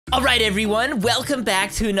All right, everyone, welcome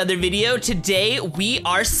back to another video. Today, we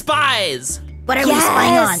are spies. What are we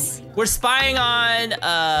spying on? We're spying on,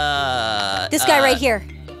 this guy right here.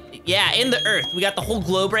 Yeah, in the Earth. We got the whole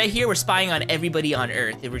globe right here. We're spying on everybody on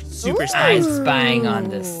Earth. We're super I'm spies. spying on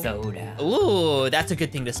the soda. Ooh, that's a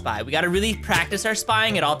good thing to spy. We gotta really practice our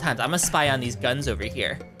spying at all times. I'm gonna spy on these guns over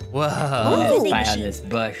here. Whoa. I'm gonna spy on this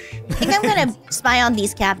bush. I think I'm gonna spy on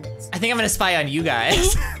these cabinets. I think I'm gonna spy on you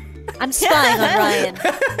guys. I'm spying on Ryan.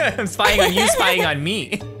 I'm spying on you, spying on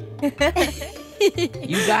me.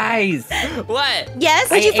 You guys. What? Yes?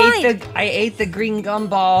 What'd you find? I ate the green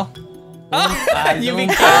gumball. Oh, you mean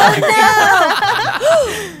You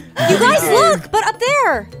guys, look, but up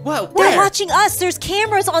there. What? They're Where? watching us. There's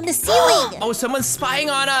cameras on the ceiling. Oh, someone's spying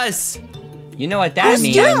on us. You know what that Who's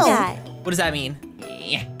means? doing that? What does that mean?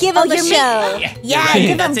 Give him the you're show. Yeah, give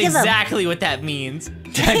him, That's give him. exactly what that means.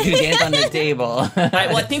 Time to dance on the table. All right,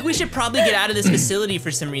 well, I think we should probably get out of this facility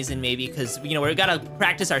for some reason, maybe, because, you know, we gotta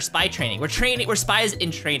practice our spy training. We're spies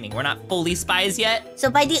in training. We're not fully spies yet. So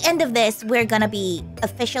by the end of this, we're gonna be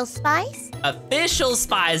official spies? Official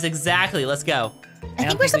spies, exactly. Let's go. I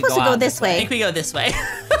think we're supposed to go this I way. think we go this way.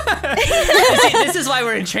 See, this is why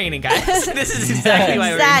we're in training, guys. This is exactly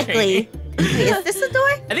why we're in training. Wait, is this the door?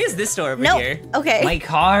 I think it's this door over No. here. Okay. My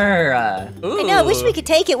car. Ooh. I know, I wish we could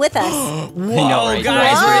take it with us. Whoa, know, right?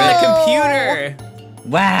 guys, we're in the computer.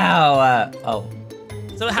 Wow. Oh.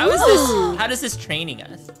 So how is this? How does this training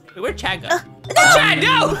us? Wait, where'd Chad go? Chad,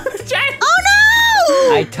 no! Chad! Oh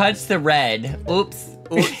no! I touched the red. Oops.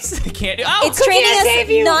 Oops, I can't do. Oh, It's Cookie, training I us saved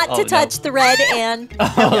you. not Oh, to no. touch the red and... Oh,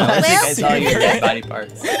 I think I Well- saw your dead body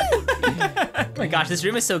parts. Oh my gosh, this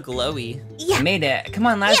room is so glowy. I Yeah. made it. Come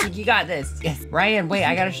on, last week you got this. Yes. Ryan, wait,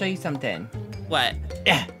 I gotta show you something. What?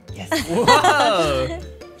 Yeah. Yes. Whoa!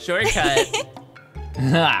 Shortcut.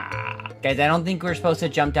 Guys, I don't think we're supposed to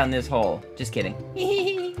jump down this hole. Just kidding.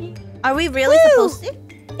 Are we really supposed to?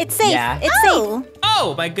 It's safe. Yeah. It's safe. Oh.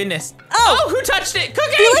 Oh my goodness. Oh. Oh, who touched it?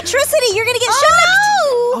 Cookie! The electricity, you're gonna get shocked.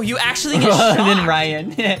 Oh Oh, you actually get And shocked. then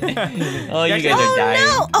Ryan. Oh, you guys are dying.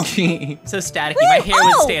 no. Oh. So staticky. My hair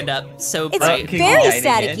would Oh. stand up so It's bright. Cookie very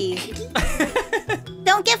died again. staticky.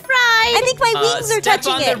 Don't get fried! I think my wings are Step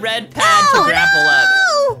touching on it. the red pad to grapple up.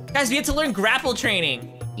 No! Guys, we have to learn grapple training.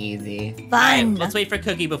 Easy. Fun. Let's wait for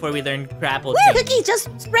Cookie before we learn grapple Where, training. Cookie? Just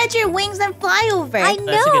spread your wings and fly over. I That's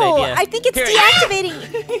a good know. idea. I think it's Here.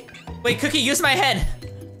 deactivating. Wait, Cookie, use my head.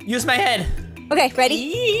 Use my head. Okay,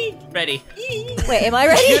 ready? Ready. Wait, am I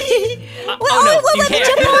ready? Oh, oh, no, it won't you let me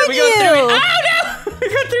can't. jump on We go through it. you. Oh, no! We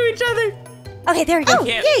go through each other. Okay, there we go. We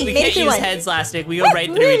can't, yay, we made it can't through use one. heads elastic. We go right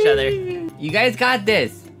through each other. You guys got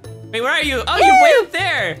this. Wait, where are you? Oh, you're way up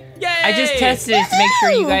there. Yay! I just tested it to make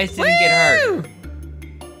sure you guys didn't get hurt. Woo!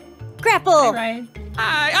 Grapple. Ryan.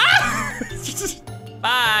 Hi. Ah!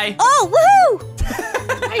 Bye. Oh, woohoo!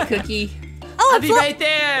 Hi, Cookie. Oh, I'll I'm be flo- right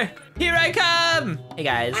there. Here I come. Hey,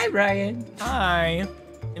 guys. Hi, Ryan. Hi.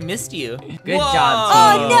 I missed you. Good Whoa. job,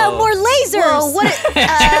 Oh team. no, more lasers! Whoa, what?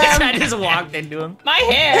 I just walked into him. My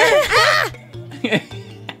hair.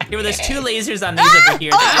 Here, well, there's two lasers on these over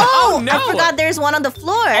here. Oh, no! I forgot there's one on the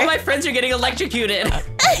floor. All my friends are getting electrocuted.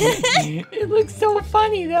 It looks so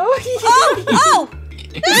funny, though. Oh!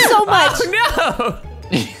 There's so much. Oh,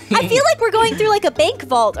 no! I feel like we're going through like a bank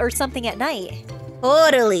vault or something at night.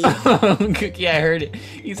 Totally. Cookie, I heard it.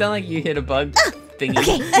 You sound like you hit a bug thingy.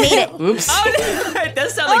 Okay, made it. Oops. Oh, no! It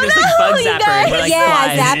does sound like Oh, there's like no, bug you zapper. guys. We're like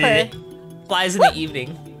Yeah, flies. zapper. Flies in the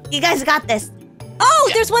evening. You guys got this.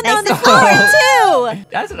 Oh, there's one down on the Nice. floor too.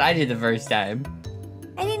 That's what I did the first time.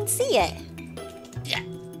 I didn't see it.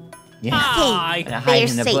 Yeah. Hi. And I They're hide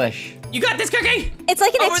in the safe. bush. You got this, Cookie! It's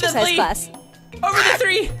like an Over the exercise fleet. class. Over the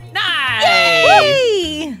three! Nice!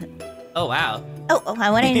 Hey! Oh, wow. Oh,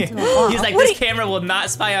 I went into a wall. He's like, What this camera will not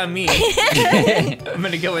spy on me. I'm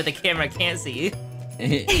gonna go where the camera can't see.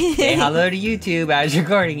 Say hello to YouTube. I was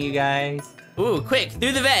recording you guys. Ooh, quick,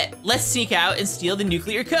 through the vet. Let's sneak out and steal the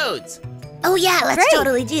nuclear codes. Oh yeah, let's Great.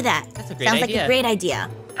 totally do that. That's a great Sounds idea. like a great idea.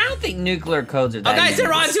 I don't think nuclear codes are Oh, that guys, easy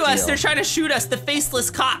they're to onto us. steal. They're trying to shoot us, the faceless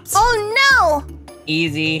cops. Oh no!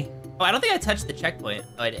 Easy. Oh, I don't think I touched the checkpoint.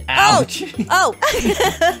 Oh, I did. Ouch. Oh!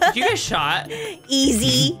 Did you guys shot?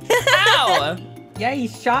 Easy. Ow! Yeah, he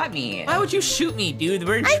shot me. Why would you shoot me, dude?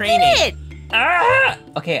 We're in I training. did it. Ah!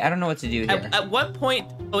 Okay, I don't know what to do here. At what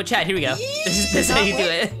point? Oh, Chad, here we go. This is how you do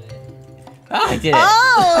it. Oh, I did it.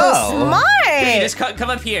 Oh, Hey, smart. just come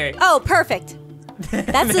up here. Oh, perfect.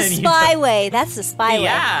 That's the Then you spy way. That's the spy way.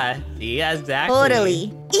 Yeah, yeah, exactly.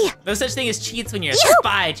 Totally. Yeah. No such thing as cheats when you're a Ew.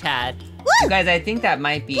 spy, Chad. You guys, I think that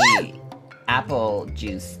might be apple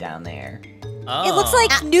juice down there. Oh. It looks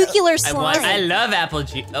like nuclear I slime. love apple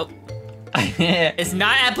juice. Oh, it's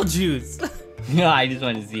not apple juice. No, I just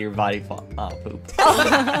wanted to see your body fall. Oh, poop.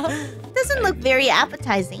 Doesn't look very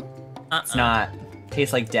appetizing. It's not.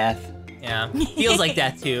 Tastes like death. Yeah. Feels like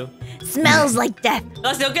death too. Smells like death.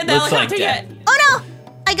 Let's don't get the Looks like helicopter yet. Oh no!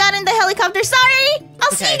 I got in the helicopter. Sorry.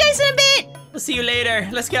 I'll see Okay. you guys in a bit. We'll see you later.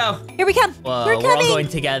 Let's go. Here we come. Whoa, We're all coming. going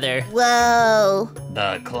together. Whoa.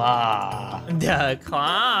 The claw. The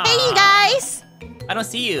claw. Hey, you guys. I don't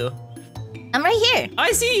see you. I'm right here. Oh,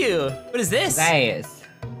 I see you. What is this? Guys,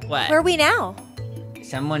 What? Where are we now?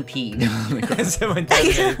 someone peed. Someone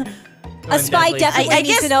definitely- A spy definitely I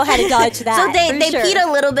needs to guess- know how to dodge that. So they for sure. peed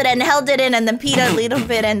a little bit and held it in, and then peed a little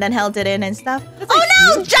bit and then held it in and stuff. a Oh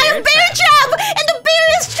no! huge Giant bear bear trap! And the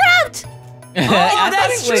bear is trapped! I thought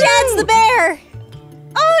that's it was- Chad's the bear.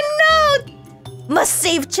 Oh no! Must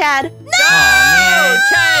save Chad. No! Oh,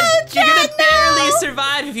 Chad, you're gonna Chad, barely no!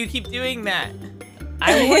 survive if you keep doing that.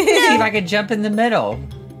 I wanted to see if I could jump in the middle.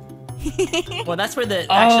 Well, that's where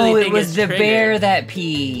the actually Oh, thing it was is the triggered. bear that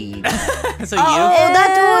peed. So Oh,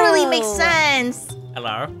 that totally Ew. makes sense.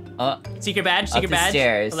 Hello. Oh, Secret badge. Up Secret the badge.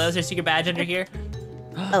 stairs. Hello, is there a secret badge under here?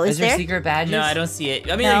 Oh, is there there? secret badges? No, I don't see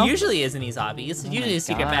it. I mean, No. there usually is in these obbies. There's usually a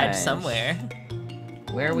secret badge gosh. somewhere.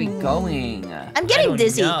 Where are we going? I'm I getting don't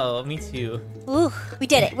dizzy. know. Me too. Ooh, we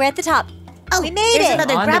did it. We're at the top. Oh, We made there's it.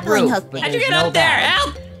 another On the grappling roof, hook. but How'd you there's get no up there? badge.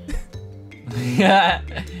 Help! Yeah.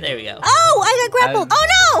 There we go. Oh, I got grappled. Oh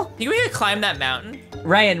no! Think we could climb that mountain?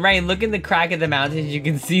 Ryan, look in the crack of the mountains. You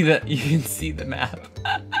can see the map.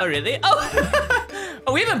 Oh, really? Oh!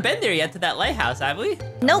 Oh, we haven't been there yet to that lighthouse, have we?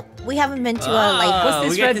 Nope, we haven't been to Oh. a like What's we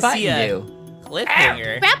this get red to button see a- do?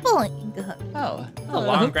 Cliffhanger. grappling hook. Oh, A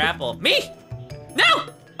long grapple. Me? No!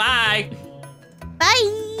 Bye!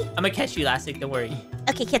 Bye. I'm gonna catch you, Elastic. Don't worry.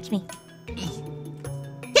 Okay, catch me.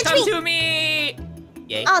 Catch Come me. to me!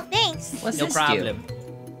 Yay. Oh, thanks. What's No this problem.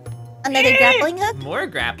 Another grappling hook. More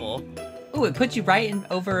grapple. do? Oh, it puts you right in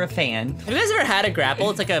over a fan. Have you guys ever had a grapple?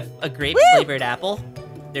 It's like a grape flavored apple.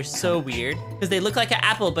 They're so weird because they look like an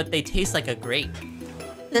apple, but they taste like a grape.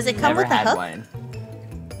 Does it come Never with a had hook? one.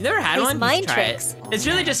 You never had These one? You mind should try tricks. it. It's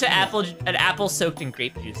really just an apple soaked in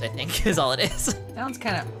grape juice. I think is all it is. Sounds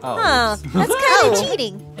kind of. Oh. Huh, oops. that's kind Oh. of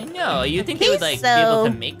cheating. I know. You'd think they would like be Okay, able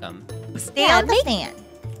so- to make them. Stay Yeah, on the make- fan.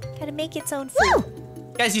 Gotta make its own food.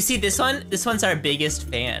 Woo! Guys, you see this one? This one's our biggest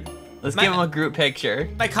fan. Let's My- give him a group picture.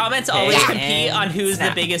 My comments Okay, always Yeah. compete and on who's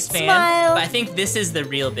snap. the biggest fan, Smile. but I think this is the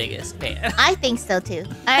real biggest fan. I think so too.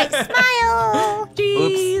 All right, smile.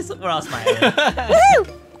 Jeez, we're all smiling.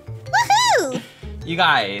 Woohoo! Woohoo! You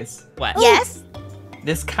guys, What? Yes.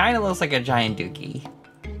 this kind of looks like a giant dookie.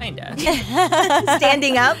 Kinda.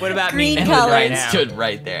 Standing up. What about Green me? colors. Right Ryan now? stood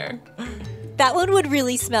right there. That one would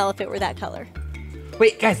really smell if it were that color.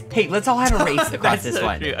 Wait, guys, hey, let's all have a race across That's this so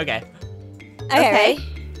one. true. Okay. Okay, ready?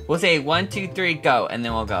 We'll say 1, 2, 3, go, and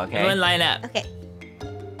then we'll go. Okay. Everyone line up. Okay.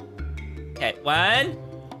 Okay, 1,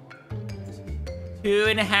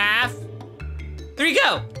 2.5, 3,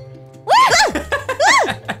 go!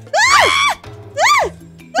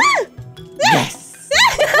 Yes.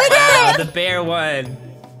 Wow, the bear won.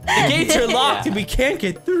 The gates are locked and we can't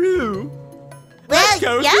get through. Well,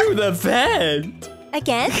 Go yeah. through the vent.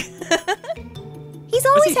 Again? He's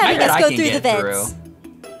always I having bet us I go can through the get vents.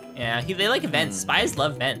 Yeah, they like vents. Spies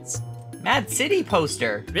love vents. Mad City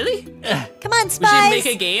poster. Really? Come on, We should spies. make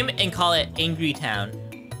a game and call it Angry Town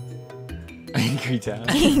Angry Town.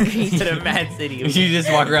 instead of Mad City. You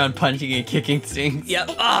just walk around punching and kicking things.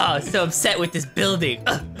 Yep. Oh, so upset with this building.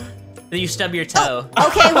 Ugh. Then you stub your toe.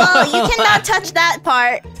 Okay, well, you cannot touch that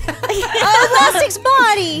part. Oh, Elastic's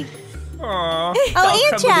body. Aww. Oh,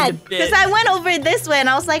 and Chad. Because I went over this way and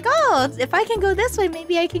I was like, oh, if I can go this way,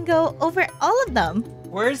 maybe I can go over all of them.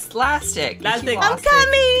 Where's Lastic? Lastic. I'm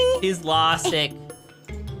coming. He's lost it.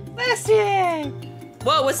 Lastic.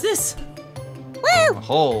 Whoa, what's this? A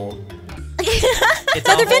hole. It's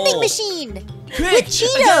Another a vending hole. machine. Quick,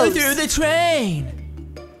 Cheetos. go through the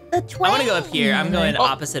train. The train. I want to go up here. I'm going Oh.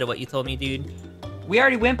 opposite of what you told me, dude. We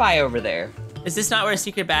already went by over there. Is this not where a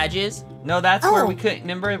secret badge is? No, that's where Oh. we couldn't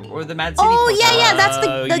remember where the Mad City. Oh, poster yeah, yeah, was. that's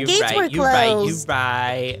the you're gates right, were you're right, closed. you're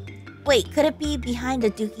right. Wait, could it be behind the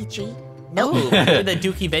dookie tree? No, nope. The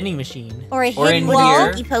Dookie vending machine. Or a Or hidden in Or wall.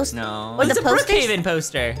 here. the dookie post? No. Or What's the the posters? Brookhaven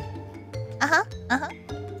poster? Uh-huh, uh-huh.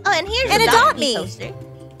 Oh, and here's And the Adopt dookie Me. poster.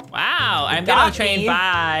 Wow, I'm getting on a Adopt train. me.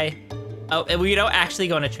 Bye. Oh, and we don't actually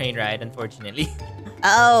go on a train ride, unfortunately.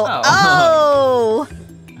 Oh, Oh.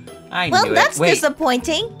 I Well, knew that's it. Wait,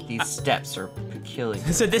 disappointing. these steps are peculiar.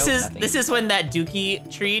 So this Nope, is nothing. this is when that Dookie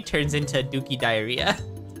tree turns into Dookie diarrhea.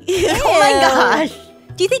 Oh my gosh.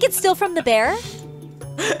 Do you think it's still from the bear?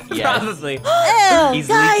 Yes. Probably. Oh, He's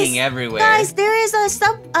guys, leaking everywhere. Guys, there is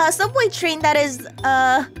a subway train that is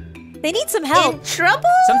They need some help. In trouble?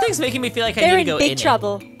 Something's making me feel like I They're need in to go big in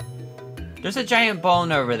trouble. There's a giant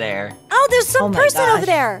bone over there. Oh, there's some Oh my person gosh. over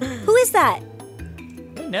there. Who is that?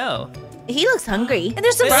 it. No. He looks hungry. And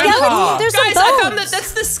there's some Grandpa. skeletons. There's Guys, some I bones. found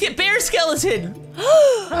that's the bear skeleton.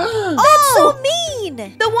 That's so mean.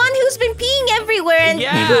 The one who's been peeing everywhere and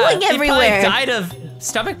Yeah. pooing He everywhere. probably died of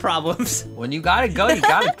stomach problems. When you gotta go, you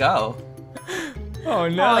gotta go. Oh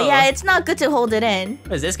no. Oh yeah, it's not good to hold it in.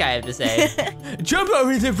 What does this guy have to say? Jump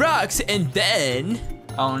over the rocks and then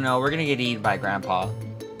Oh no, we're gonna get eaten by Grandpa.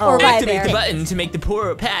 Or by a activate bear. the button to make the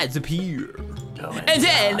poor pads appear. And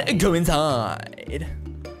then go inside.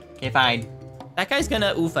 Okay, fine. That guy's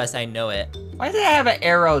gonna oof us, I know it. Why does it have an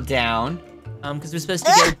arrow down? Because we're supposed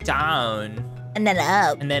to go down. And then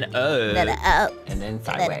up. And then up. And then up. And then And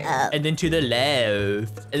sideways. then up. And then to the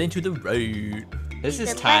left. And then to the right. This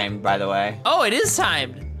is timed, by the way. Oh, it is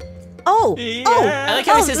timed. Oh. Oh. I like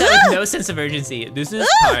how he says that with no sense of urgency. This is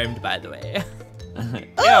timed, by the way.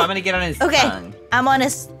 Yo, I'm gonna get on his Okay. tongue. I'm on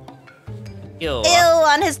his. Ew. Ew,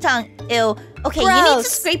 on his tongue. Ew. Okay, you need to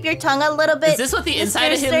Gross. scrape your tongue a little bit. Is this what the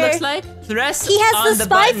inside of him Mr. looks like? Press He has on the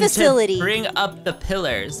spy button facility. to bring up the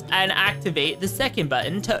pillars and activate the second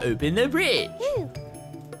button to open the bridge.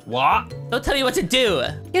 What? Don't tell me what to do.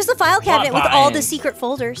 Here's the file cabinet with all the button? secret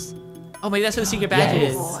folders. Oh, maybe that's what the secret badge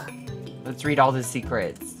Yes. is. Let's read all the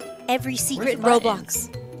secrets. Every secret in the buttons?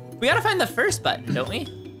 Roblox. We gotta find the first button, don't we?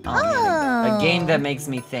 Oh, man. Oh. A game that makes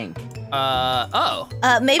me think. Oh.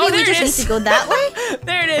 Maybe Oh, we there it just need is. to go that way?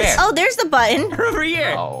 There it is. Where? Oh, there's the button. Over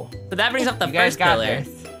here. Oh. So that brings up the You guys first got pillar.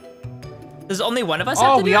 this. Does only one of us have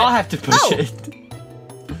Oh, to do we it? all have to push Oh. it.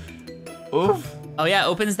 Oof. Oh yeah,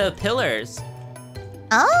 opens the pillars.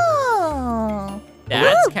 Oh.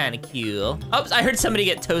 That's Woo. kind of cute. Oops, I heard somebody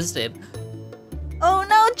get toasted. Oh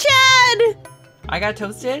no, Chad! I got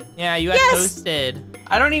toasted? Yeah, you got Yes. toasted.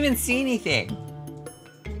 I don't even see anything.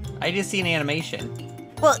 I just see an animation.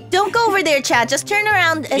 Well, don't go over there, Chad. Just turn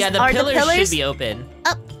around. Yeah, the Are pillars, the pillars should be open.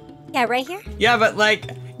 up? Yeah, right here. Yeah, but like,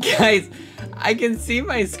 guys, I can see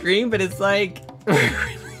my screen, but it's like...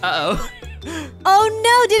 Uh-oh. Oh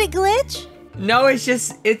no, did it glitch? No, it's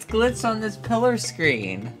glitched on this pillar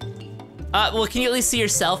screen. Well, can you at least see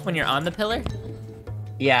yourself when you're on the pillar?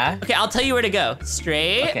 Yeah. Okay, I'll tell you where to go.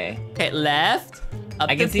 Straight. Okay. Okay, left. Up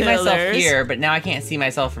I can the see myself pillars. here, but now I can't see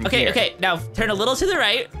myself from Okay, here. okay. Now turn a little to the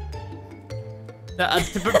right.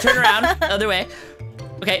 Turn around, the other way.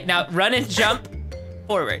 Okay, now run and jump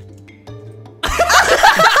forward.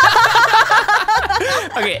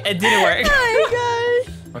 Okay, it didn't work. Oh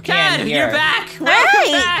my Okay, I'm Chad, here. you're back. gosh. Welcome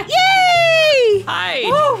Alright! back. Yay!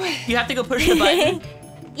 Hi. You have to go push the button.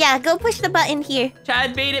 Yeah, go push the button here.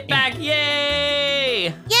 Chad made it back. Yay!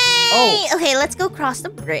 Yay! Oh. Okay, let's go cross the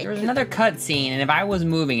bridge. There was another cutscene, and if I was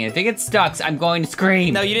moving, and if it gets stuck, I'm going to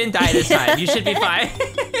scream. No, you didn't die this time. You should be fine.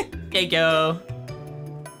 Okay, go.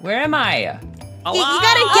 Where am I? Oh, You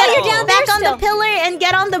gotta get you're down back there on still. the pillar and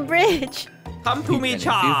get on the bridge. Come to me, These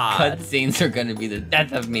Chad. cutscenes are gonna be the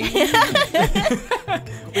death of me. We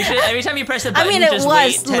should, every time you press the I button, mean, it just was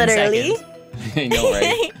wait 10 literally. seconds. I know,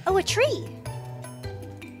 right? Oh, a tree.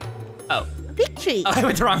 Oh. Big tree. Oh, I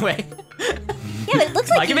went the wrong way. Yeah, but it looks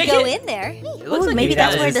like I you can can make go it. in there. It looks Ooh, like maybe you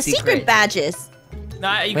that's got where it. the secret. secret badge is.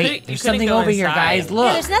 Nah, you Wait, couldn't there's go something over here, inside. guys. Look.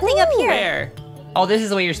 Yeah, there's nothing up here. Where? Oh, this is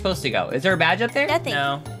the way you're supposed to go. Is there a badge up there? Nothing.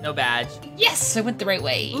 No, no badge. Yes, I went the right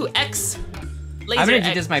way. Ooh, X. Laser I'm gonna do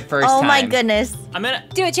X. this my first Oh time. my goodness. I'm gonna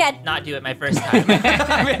Do it, Chad. not do it my first time.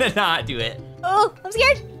 I'm gonna not do it. Oh, I'm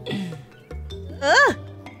scared. Ugh.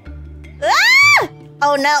 Ah!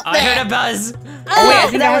 Oh no. Oh, I heard a buzz. Oh wait, I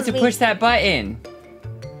think that I have was to me. push that button.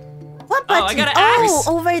 What Oh, button? I got an Oh, axe.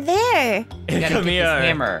 over there. You gotta Come get this here.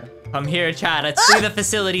 hammer. Come here, Chad. Let's do the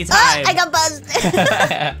facility Ah, time. I got buzzed.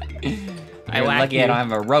 You're whack lucky you. I don't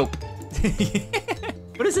have a rope.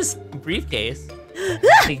 What is this briefcase?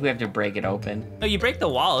 I think we have to break it open. Oh, you break the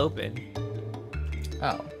wall open.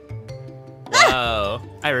 Oh. Whoa.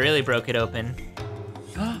 I really broke it open.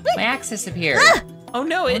 My axe disappeared. Oh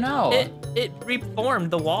no, it no. it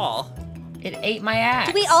reformed the wall. It ate my axe.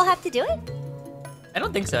 Do we all have to do it? I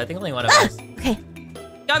don't think so. I think only one of us. Okay.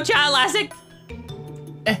 Come, Chad, Elastic.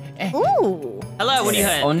 Ooh. Hello, what do you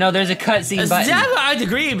hunt? Oh no, there's a cutscene button. Step on the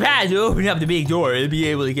green pad to open up the big door and be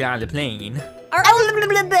able to get on the plane. Our Our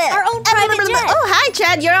own private jet. Oh, hi,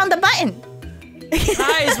 Chad. You're on the button.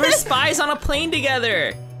 Guys, we're spies on a plane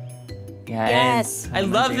together. Yes. I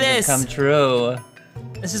love this. Come true.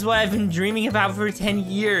 This is what I've been dreaming about for 10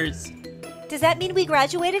 years. Does that mean we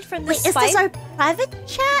graduated from the Wait, is spy? this our private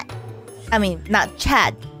chat? I mean, not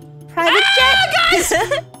Chad. Private Guys!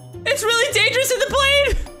 chat? It's really dangerous in the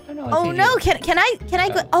plane. I know it's Oh easy. no, can I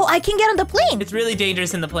go? Oh, I can get on the plane. It's really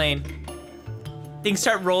dangerous in the plane. things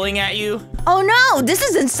start rolling at you. Oh no, this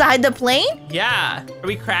is inside the plane? Yeah. Are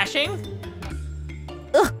we crashing?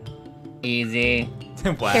 Ugh. Easy.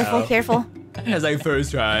 Wow. Careful, careful. As I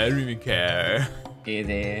first try, I don't even care.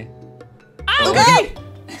 Easy. Oh, Okay.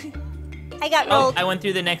 I got Oh, rolled. I went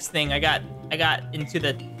through the next thing. I got into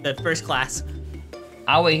the first class.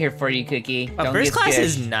 I'll wait here for you, Cookie. Oh, Don't first get class scared.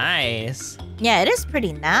 is nice. Yeah, it is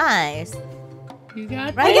pretty nice. You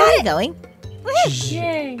got Right, where are you going?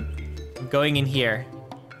 Yay. I'm going in here.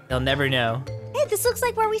 They'll never know. Hey, this looks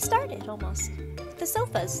like where we started almost. The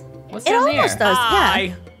sofas. What's It down almost there? does, Hi.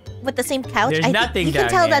 yeah. With the same couch. There's I think nothing you can down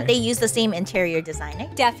tell here. that they use the same interior designer.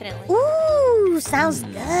 Definitely. Ooh, sounds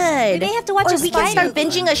We good. may have to watch Or a we can spy start movie.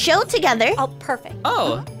 binging a show together. Oh, perfect.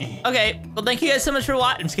 Oh, okay. Well, thank you guys so much for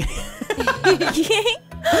watching. I'm just kidding.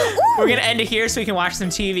 We're gonna end it here so we can watch some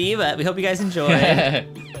TV, but we hope you guys enjoy.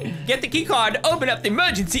 Get the key card to open up the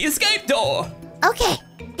emergency escape door. Okay,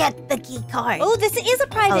 get the key card. Oh, this is a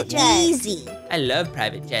private jet. Easy. I love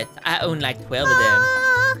private jets. I own like 12 of them.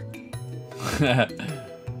 Ah,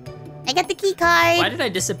 I got the key card. Why did I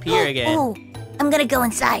disappear again? Oh, I'm gonna go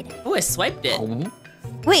inside. Oh, I swiped it.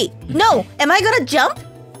 Wait, no. Am I gonna jump?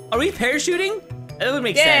 Are we parachuting? That would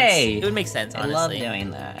make Yay. sense. It would make sense, I love honestly.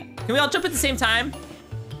 doing that. Can we all jump at the same time?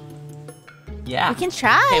 Yeah. We can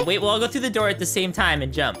try. Okay, wait, we'll all go through the door at the same time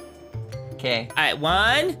and jump. Okay. All right,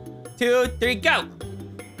 1, 2, 3, go.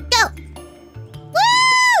 Go.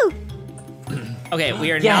 Woo! Okay,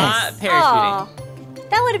 we are Yes. not parachuting. Aw,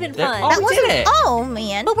 that would have been fun. Oh, That we wasn't. did it. Oh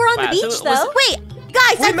man. But we're on Wow, the so beach, it was- though. Wait,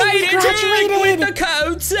 guys, I think we graduated. with the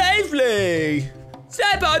code safely.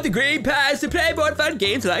 Step on the green pass to play more fun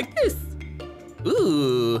games like this.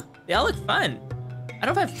 Ooh, they all look fun. I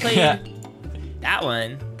don't know if I've played that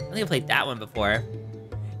one. I don't think I've played that one before.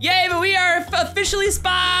 Yay, but we are officially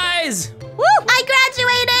spies! Woo! I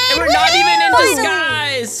graduated. And we're not even in Finally.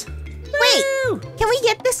 disguise! Wait, Woo! can we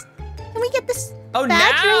get this? Can we get this? Oh,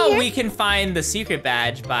 badge now right here? we can find the secret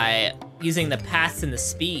badge by using the pass and the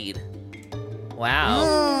speed.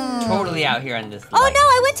 Wow. Mm. Totally out here on this. Oh, light. no,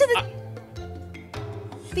 I went to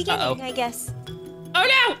the beginning, Uh-oh. I guess. Oh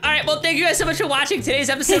no! Alright, well thank you guys so much for watching today's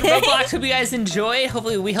episode of Roblox. Hope you guys enjoyed.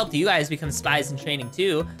 Hopefully we helped you guys become spies in training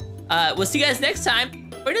too. We'll see you guys next time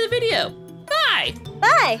for another video. Bye!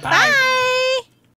 Bye. Bye. Bye.